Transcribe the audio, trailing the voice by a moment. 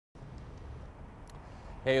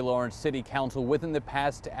Hey, Lawrence, City Council within the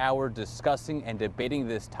past hour discussing and debating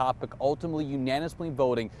this topic, ultimately unanimously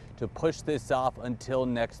voting to push this off until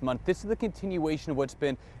next month. This is the continuation of what's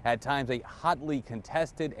been at times a hotly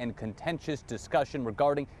contested and contentious discussion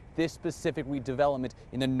regarding this specific redevelopment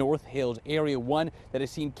in the North Hills area, one that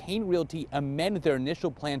has seen Kane Realty amend their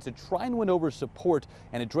initial plans to try and win over support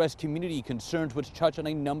and address community concerns which touch on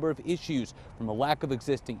a number of issues, from a lack of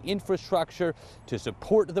existing infrastructure to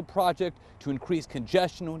support the project to increase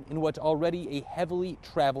congestion in what's already a heavily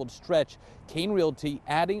traveled stretch. Kane Realty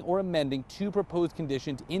adding or amending two proposed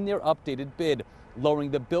conditions in their updated bid,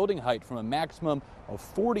 lowering the building height from a maximum of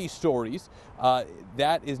 40 stories.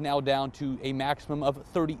 That is now down to a maximum of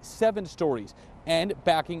 37 stories, and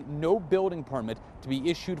backing no building permit to be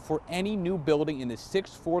issued for any new building in the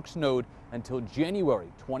Six Forks node until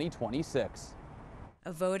January 2026.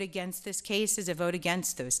 A vote against this case is a vote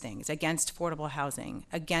against those things, against affordable housing,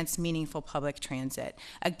 against meaningful public transit,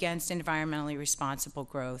 against environmentally responsible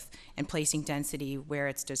growth, and placing density where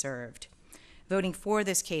it's deserved. Voting for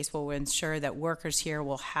this case will ensure that workers here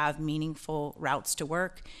will have meaningful routes to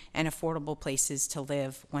work and affordable places to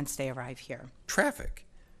live once they arrive here. Traffic.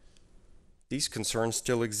 These concerns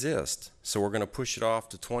still exist, so we're going to push it off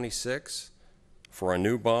to 26 for a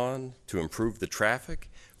new bond to improve the traffic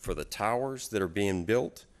for the towers that are being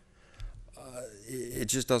built. It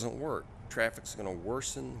just doesn't work. Traffic's going to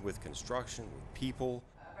worsen with construction, with people.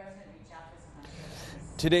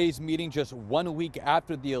 Today's meeting just 1 week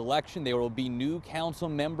after the election. There will be new council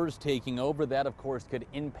members taking over. That, of course, could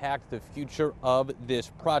impact the future of this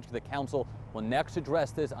project. The council will next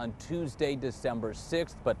address this on Tuesday, December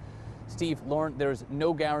 6th. But Steve, Lauren, there's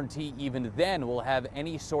no guarantee even then we'll have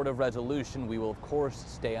any sort of resolution. We will, of course,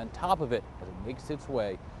 stay on top of it as it makes its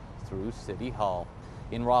way through City Hall.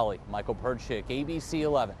 In Raleigh, Michael Perchik, ABC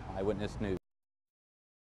 11 Eyewitness News.